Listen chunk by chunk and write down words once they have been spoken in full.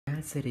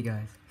Mad City,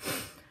 guys.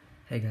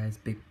 Hey guys,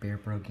 Big Bear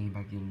Bro game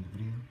back in the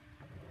video.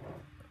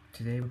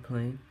 Today we're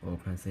playing, well,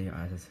 Mad City,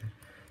 as I said.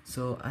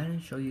 So I didn't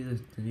show you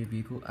the new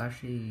vehicle.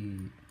 Actually,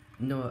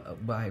 no,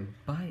 I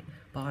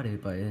bought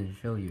it, but I didn't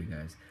show you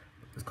guys.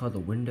 It's called the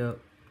window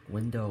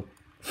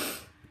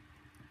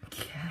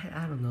cat.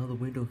 I don't know, the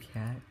window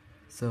cat.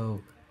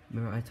 So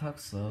remember, I talk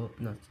slow,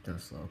 not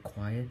slow,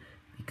 quiet,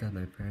 because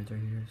my parents are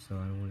here, so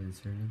I don't want to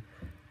disturb them.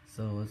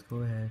 So let's go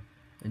ahead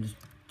and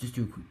just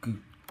do a quick.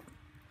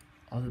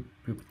 All the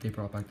people, they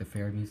brought back the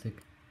fair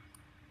music.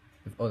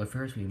 The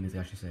Ferris wheel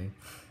music, I should say.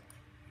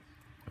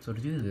 So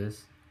to do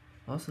this,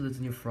 also there's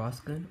a new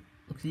frost gun.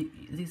 Look, you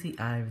see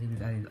everything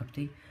is adding an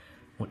update.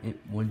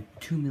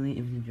 2 million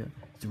inventory,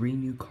 3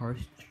 new cars,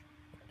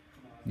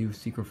 new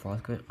secret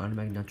frost gun,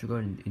 automatic natural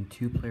gun, and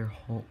 2-player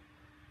home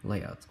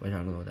layouts. Which I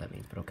don't know what that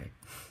means, but okay.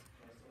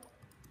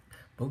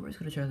 But we're just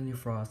gonna try the new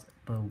frost.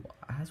 But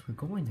as we're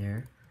going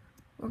there,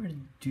 we're gonna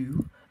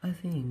do a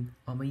thing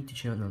on my YouTube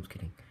channel. No, I'm just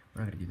kidding.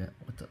 We're not gonna do that.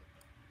 What's up?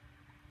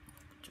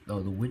 Oh,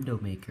 the window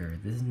maker.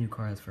 This is new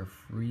car that's for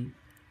free.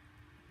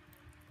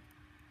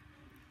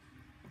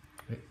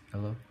 Wait,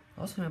 hello?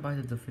 Also, I buy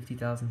the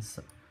 50,000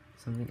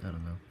 something. I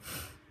don't know.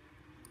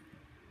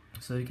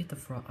 So you get the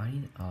front. I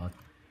need. Oh,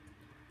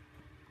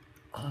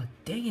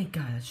 dang it,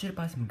 guys! I should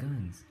buy some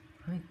guns.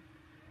 Okay,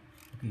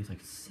 it's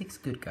like 6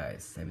 good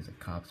guys. Same as like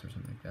cops or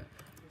something like that.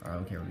 Alright, I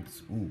don't care.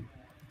 Ooh,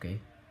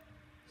 okay.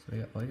 So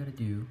yeah, all you gotta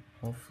do,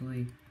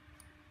 hopefully,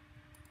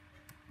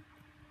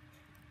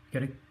 you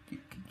gotta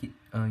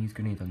use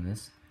grenades on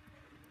this.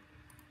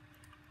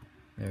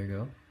 There we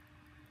go.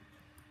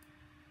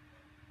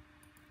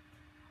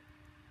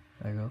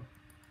 There you go.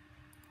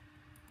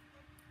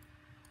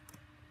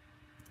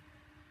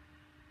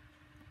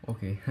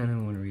 Okay, I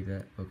don't want to read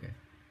that. Okay.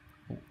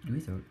 Oh, do we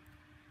throw it?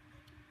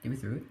 Did we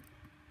throw it?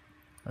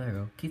 Oh, there you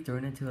go. Keep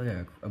throwing it until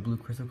like a blue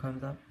crystal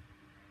comes up.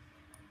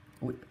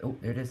 Oh,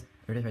 there it is.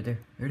 There it is right there.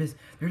 There it is.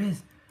 There it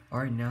is.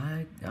 Alright, now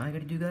I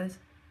gotta do, guys.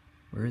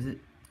 Where is it?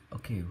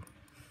 Okay.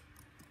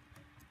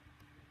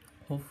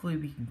 Hopefully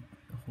we can.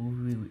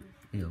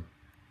 Ew.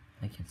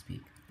 I can't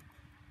speak.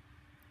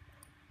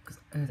 Cause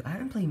I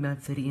haven't played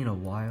Mad City in a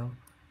while.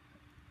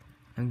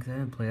 I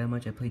haven't played that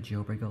much. I played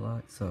Jailbreak a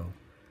lot. So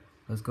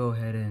let's go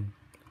ahead and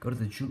go to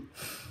the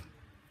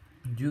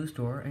jewel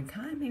store and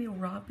kind of maybe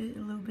rob it a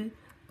little bit.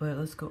 But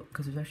let's go,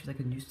 cause there's actually like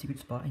a new secret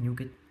spot, and you'll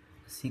get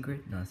a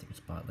secret, not a secret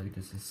spot, like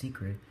there's a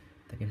secret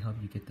that can help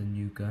you get the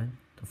new gun,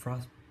 the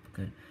frost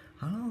gun.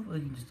 I don't know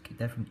if you can just get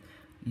that from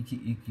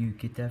you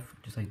get that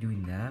just like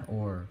doing that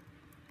or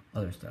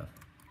other stuff.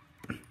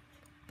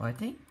 But I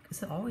think,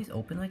 is it always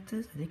open like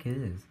this? I think it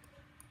is.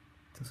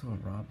 Until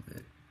someone robs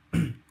it.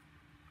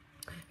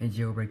 And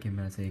Jailbreak and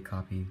Mad City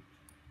copy.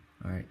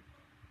 Alright.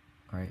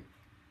 Alright.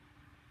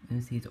 Let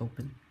me see, it's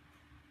open.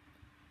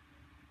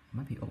 It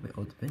might be open.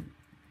 Oh, it's been.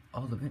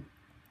 Oh, the vent.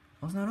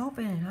 Oh, it's not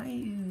open. How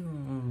you?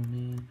 Oh,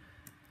 man.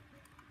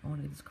 I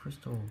want to get this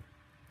crystal.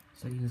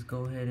 So you can just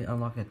go ahead and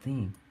unlock that thing.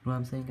 You know what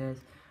I'm saying,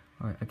 guys?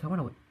 Alright, I kind of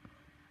want to.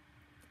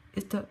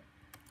 It's the.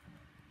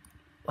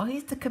 Why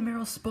is the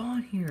Camaro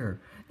spawn here?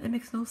 That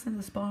makes no sense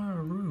to spawn on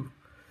a roof.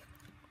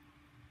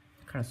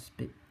 I kind of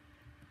spit.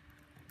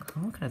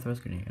 What kind of throw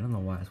grenade? I don't know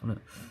why. I just want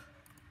to.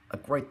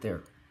 Like right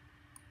there.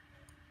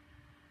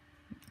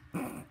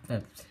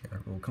 That's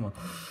terrible. Come on.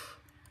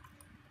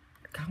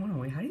 God,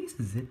 wait. How do you use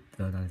the zip?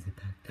 Not a zip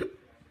pack.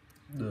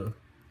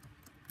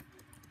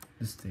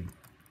 This thing.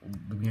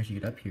 We can actually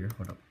get up here.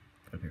 Hold up.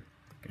 Get up here.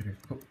 Get up here.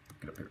 Oh,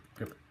 get up here.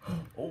 Get up here.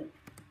 Oh,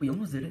 we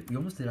almost did it. We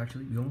almost did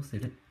actually. We almost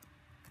did it.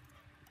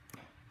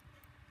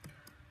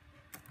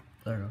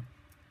 There we go.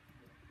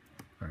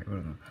 Alright, we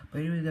don't know. But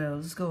anyway,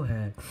 guys, let's go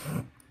ahead.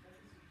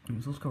 So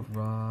let's go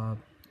rob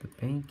the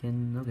bank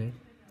and okay.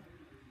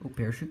 Oh,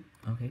 parachute.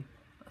 Okay.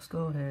 Let's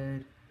go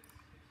ahead.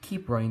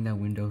 Keep running that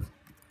window.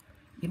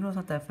 Even though it's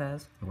not that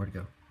fast. Oh, where'd it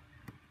go?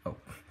 Oh.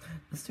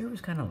 The server's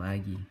kinda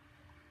laggy.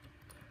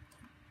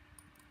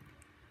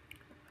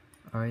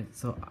 Alright,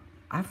 so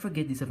I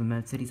forget these other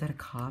Mad City. Is that a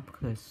cop?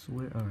 Because I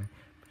swear. Alright.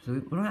 So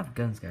we don't have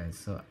guns, guys.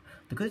 So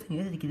the good thing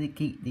is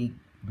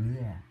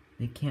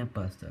they can't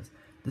bust us.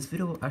 This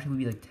video will actually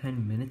be like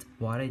 10 minutes.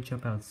 Why did I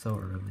jump out so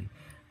early?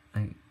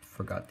 I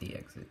forgot the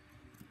exit.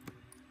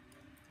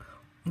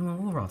 Anyway,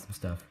 we'll rob some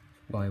stuff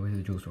while I wait for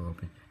the jewel store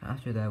open.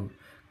 After that,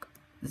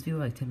 this video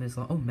like 10 minutes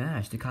long. Oh,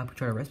 MASH! The cop who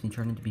tried to arrest me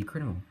turned into be a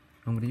criminal.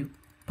 What I'm gonna do?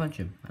 Punch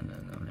him. No,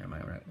 never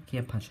mind. Right.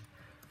 Can't punch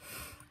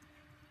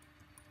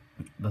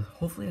him. But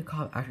hopefully a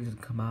cop actually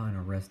doesn't come out and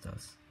arrest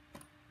us.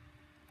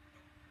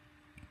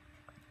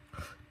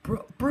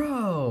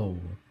 Bro!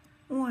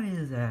 What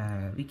is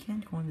that? We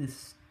can't go on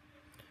this.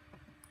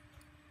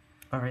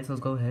 Alright, so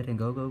let's go ahead and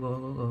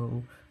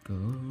go.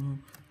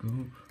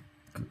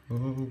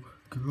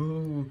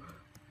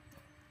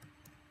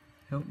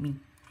 Help me.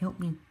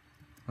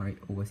 Alright,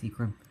 oh, I see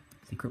Grim.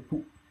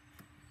 Ooh.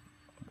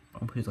 I'm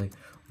gonna push it like,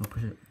 I'm gonna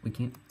push it. We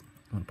can't.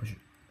 I'm gonna push it.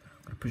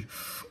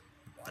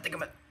 Oh, I think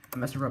I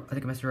messed her up.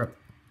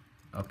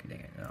 Okay,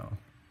 dang it. No.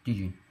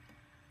 GG.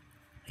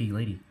 Hey,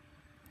 lady.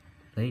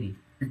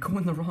 You're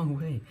going the wrong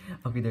way.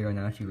 Okay, there you go.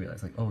 Now I actually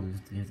realize, like, oh,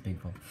 there's a big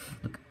fall.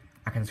 Look,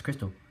 I got this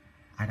crystal.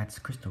 I got this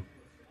crystal.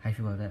 How you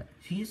feel about that?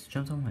 She just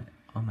jumps on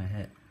my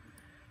head.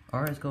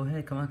 Alright, let's go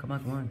ahead. Come on, come on,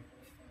 come on.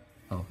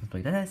 Oh, it's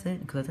like that's it,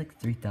 because that's like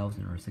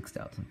 3,000 or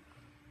 6,000.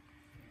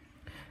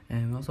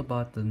 And we also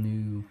bought the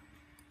new.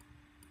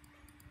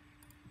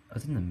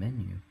 It's in the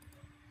menu.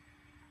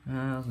 I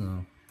don't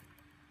know.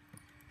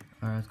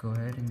 Alright, let's go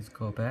ahead and just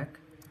go back.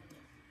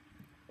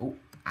 Oh,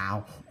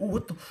 ow. Oh,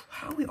 what the?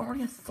 How are we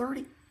already at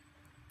 30?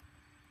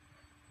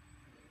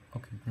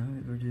 Okay, now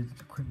we're just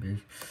the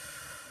cribbage.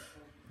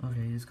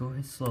 Okay, just go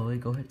ahead slowly.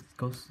 Go ahead,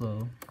 go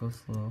slow. Go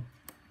slow.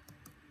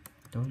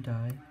 Don't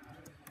die.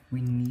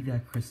 We need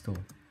that crystal.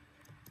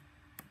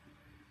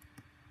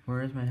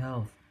 Where is my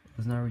health?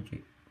 It's not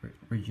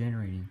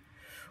regenerating.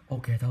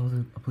 Okay, that was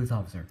a police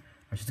officer.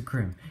 Or just a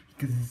crim.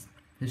 Because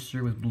his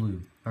shirt was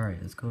blue.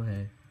 Alright, let's go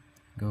ahead.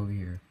 Go over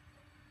here.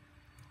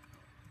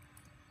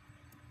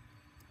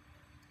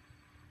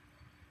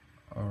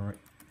 Alright.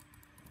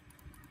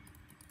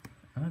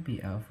 I might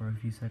be out for a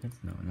few seconds.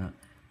 No,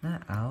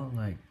 not out,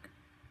 like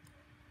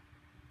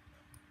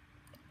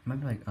I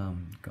might be like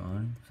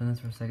gone sometimes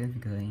for a second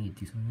because I need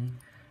to do something.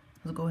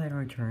 Let's go ahead and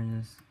return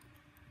this.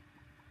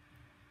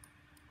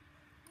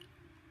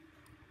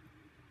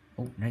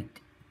 Oh, night.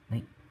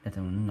 That's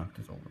gonna knock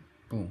this over.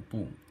 Boom,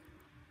 boom.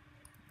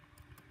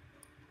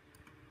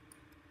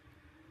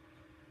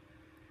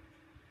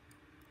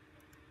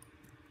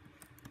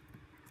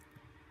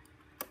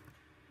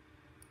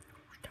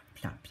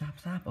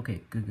 Stop.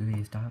 Okay,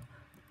 good, stop.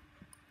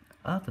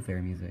 I love the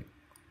fairy music.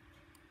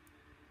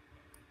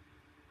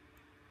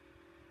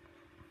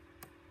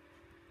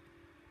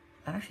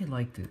 I actually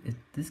liked it.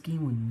 This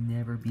game would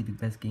never be the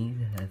best game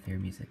if it had fairy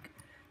music.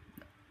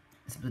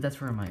 But that's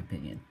for my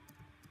opinion.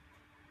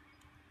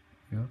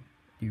 Go.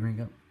 Do you rank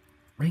up?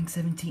 Rank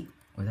 17.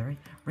 Was that right?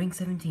 Rank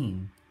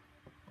 17.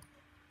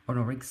 Oh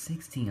no, rank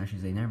 16 I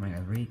should say. Never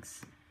mind,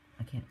 ranks.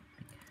 I can't.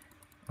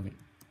 Okay,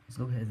 let's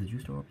go ahead. Is the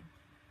juice store open?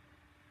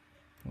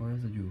 Where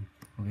is the juice?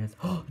 Okay, yes.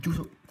 Oh, juice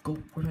store. Go.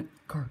 Where's my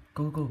car?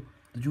 Go.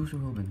 The juice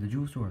store open. The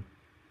juice store.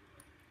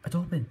 It's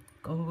open.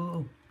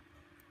 Go.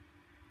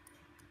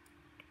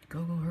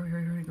 Go,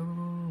 hurry,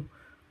 go.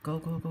 Go.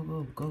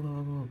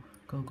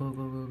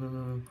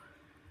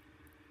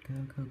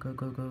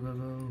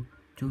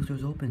 Juice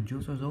store's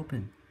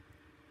open.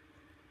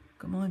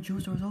 Come on,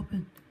 juice store's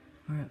open.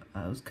 Alright,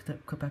 let's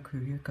cut back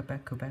through here. Cut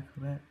back.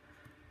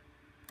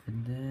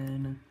 And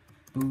then,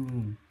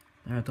 boom.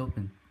 Alright, it's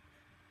open.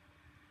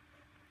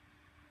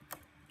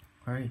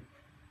 Alright.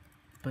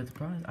 But the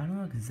problem is, I don't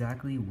know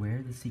exactly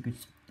where the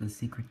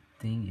secret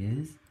thing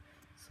is.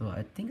 So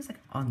I think it's like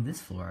on this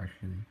floor,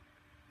 actually.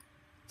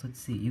 So let's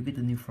see. You get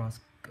the new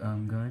frost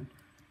gun.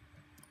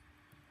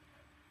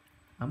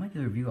 I might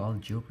do a review all the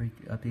jailbreak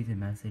updates and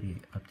Mad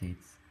City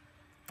updates.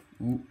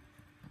 Ooh.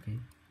 Okay.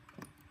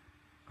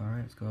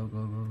 Alright, let's go.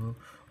 Oh,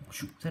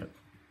 shoot. That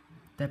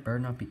better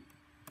not be.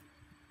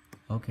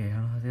 Okay, I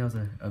don't know. I think that was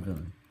a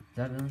villain. Is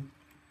that a villain?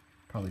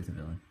 Probably is a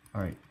villain.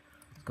 Alright.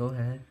 Let's go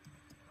ahead.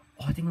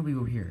 Oh, I think I'll be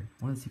over here.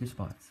 One of the secret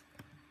spots.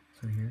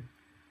 So here.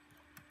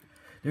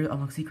 There's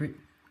unlock secret.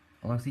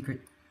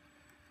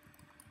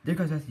 There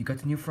goes that. You got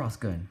the new frost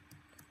gun.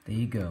 There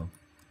you go.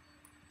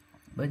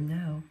 But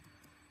now,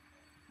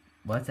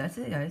 that's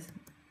it, guys.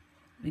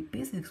 We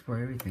basically explore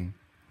everything.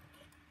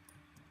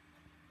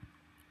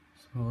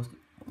 So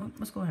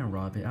let's go ahead and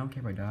rob it. I don't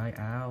care if I die.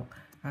 Ow.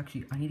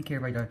 Actually, I need to care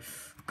if I die.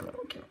 God, I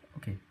don't care.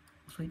 Okay.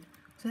 Let's wait.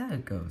 So how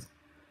it goes.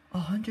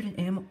 100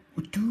 ammo.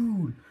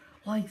 Dude.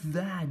 Like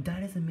that.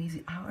 That is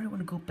amazing. I already want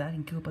to go back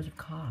and kill a bunch of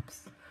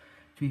cops.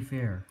 To be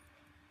fair.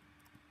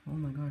 Oh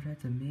my gosh,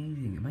 that's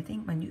amazing. I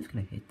think my news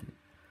gonna hit it.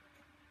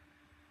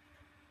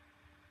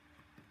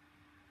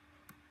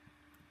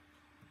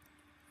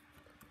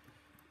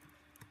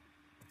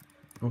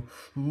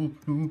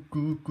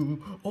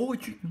 Oh,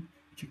 it tricked me.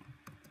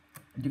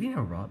 Did we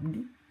even rob him,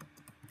 dude?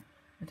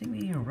 I think we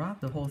didn't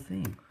rob the whole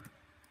thing.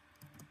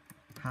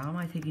 How am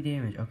I taking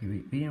damage? Okay, we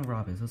didn't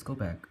rob it, so let's go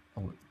back.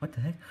 Oh, what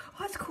the heck? Oh,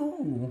 that's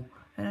cool.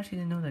 I actually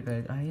didn't know that,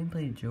 guys. I haven't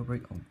played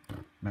jailbreak. Oh,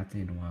 not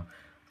in a while.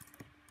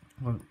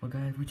 Well,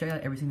 guys, we checked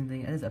out every single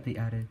thing as update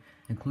added,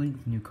 including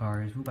the new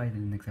cars. We'll buy it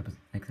in the next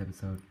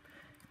episode.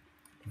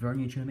 If you are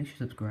new to the channel, make sure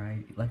to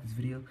subscribe, like this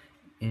video,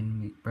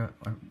 and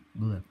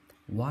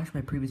watch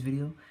my previous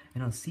video.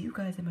 And I'll see you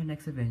guys in my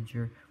next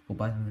adventure. We'll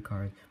buy some of the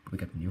cars, but we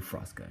got the new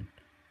frost gun.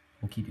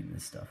 We'll keep doing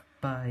this stuff.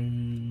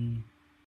 Bye.